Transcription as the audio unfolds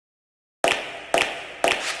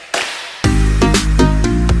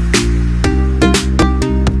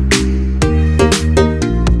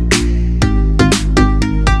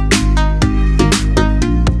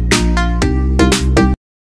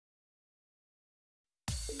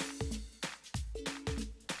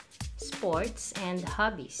Sports and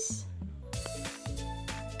Hobbies.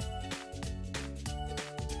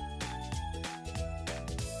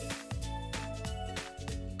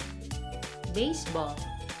 Baseball.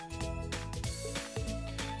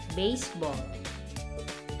 Baseball.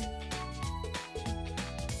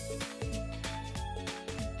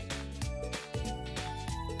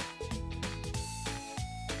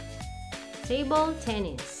 Table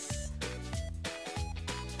tennis.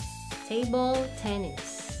 Table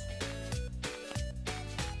tennis.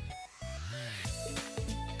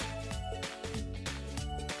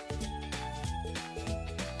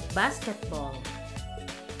 Basketball.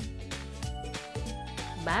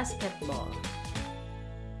 Basketball.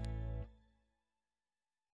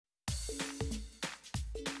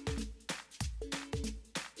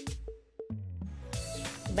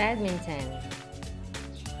 Badminton.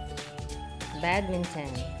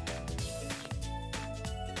 Badminton.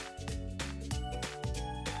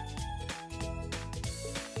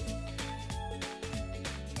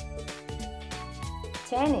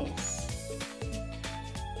 Tennis.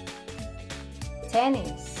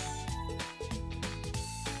 Tennis.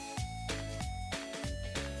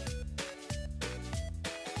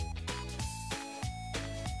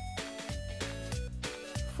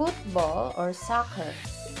 Football or soccer.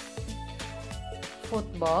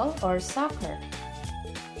 Football or soccer.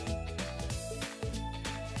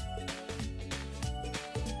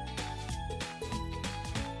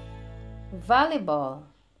 Volleyball.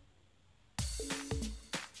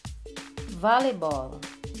 Volleyball.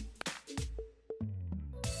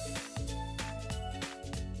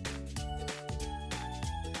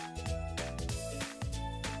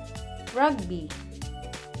 Rugby.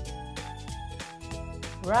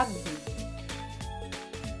 Rugby.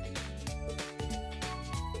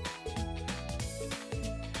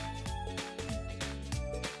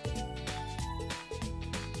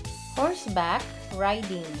 Horseback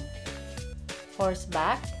riding.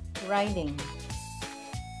 Horseback riding.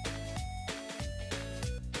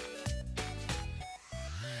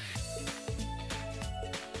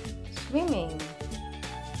 Swimming.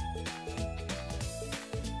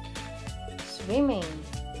 Swimming.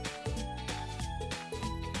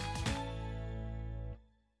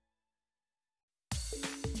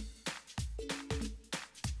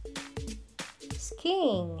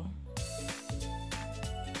 Skiing.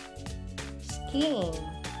 Skiing.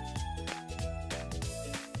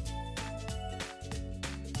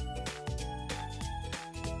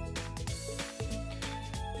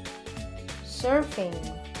 Surfing.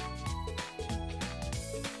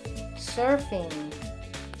 Surfing.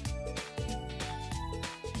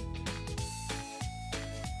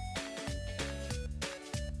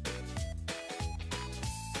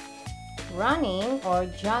 Running or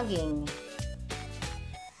jogging.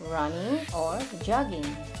 Running or jogging.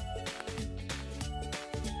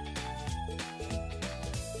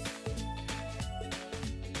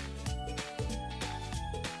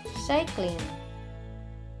 Cycling.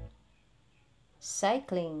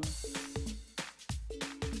 Cycling.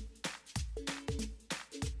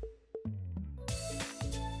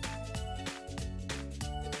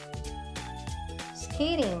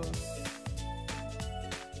 Skating.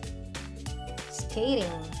 Skating.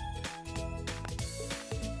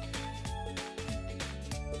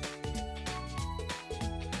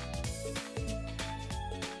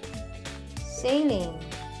 Sailing.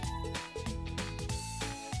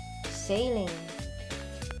 Sailing.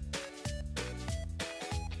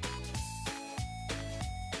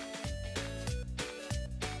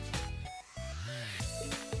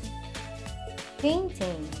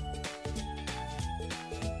 Painting.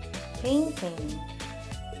 Painting.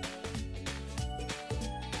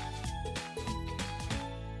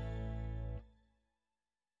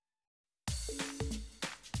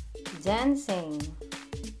 Dancing.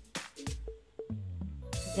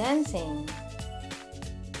 Dancing.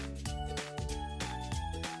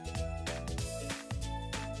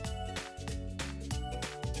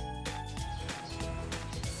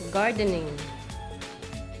 Gardening.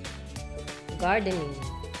 Gardening.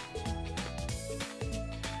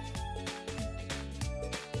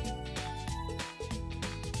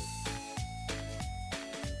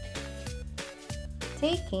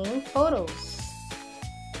 Taking photos.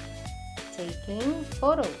 Taking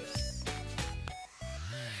photos.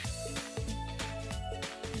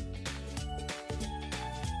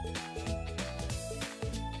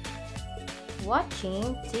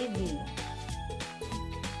 Watching TV.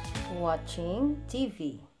 Watching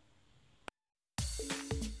TV.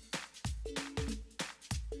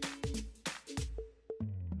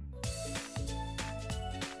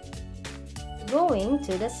 Going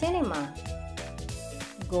to the cinema.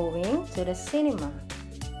 Going to the cinema.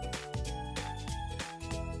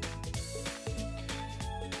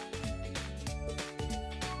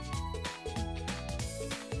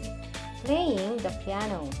 Playing the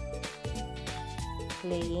piano.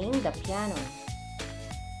 Playing the piano.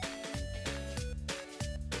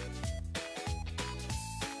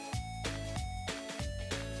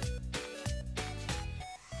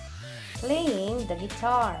 Playing the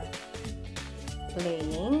guitar.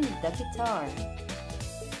 Playing the guitar.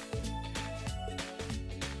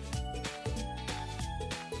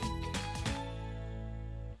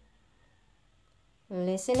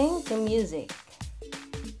 Listening to music.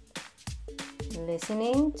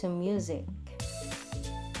 Listening to music.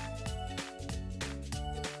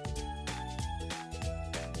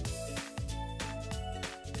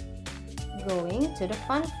 Going to the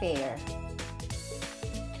fun fair.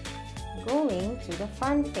 Going to the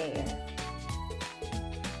fun fair.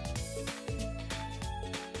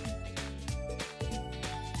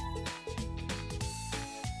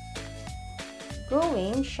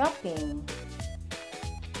 Going shopping.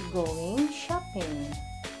 Going shopping.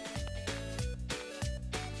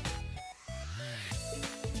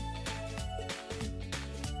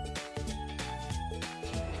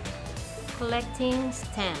 Collecting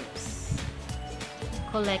stamps.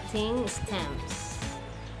 Collecting stamps.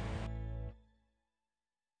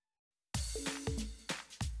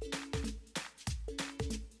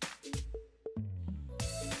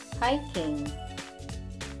 Hiking.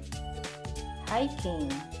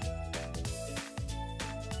 Hiking.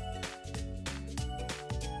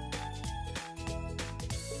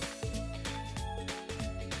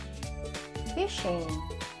 Fishing.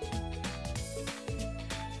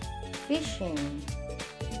 Fishing.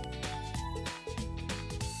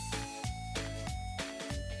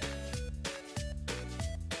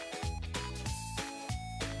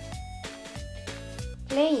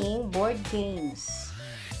 Playing board games.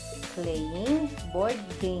 Playing board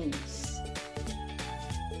games.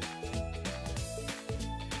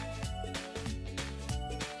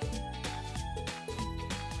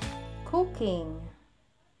 Cooking.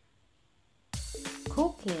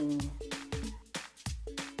 Cooking.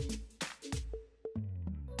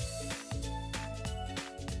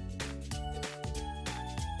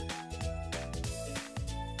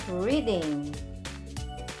 Reading.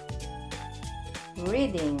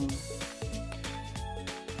 Reading.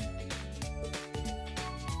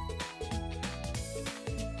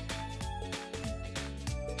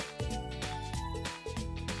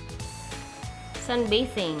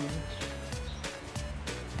 Sunbathing.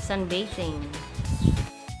 Sunbathing.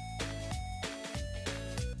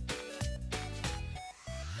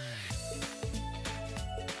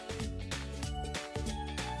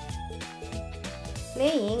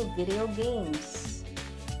 Playing video games.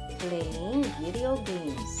 Playing video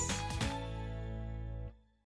games.